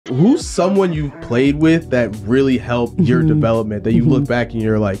who's someone you've played with that really helped your development, that you look back and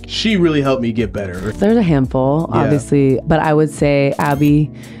you're like, she really helped me get better? There's a handful, obviously, but I would say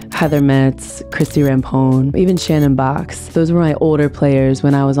Abby, Heather Metz, Christy Rampone, even Shannon Box. Those were my older players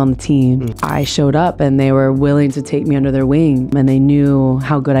when I was on the team. I showed up and they were willing to take me under their wing, and they knew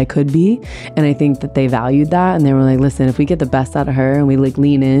how good I could be. And I think that they valued that, and they were like, listen, if we get the best out of her and we like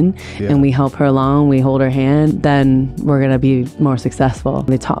lean in and we help her along, we hold her hand, then we're gonna be more successful.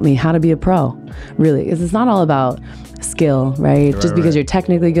 They taught me how to be a pro, really, because it's not all about skill, right? Just because you're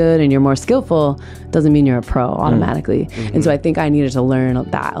technically good and you're more skillful doesn't mean you're a pro automatically. And so I think I needed to learn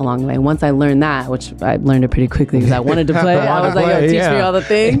that along the way. Once I learned that, which I learned it pretty quickly because I wanted to play, I was like, yo, teach me all the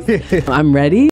things. I'm ready.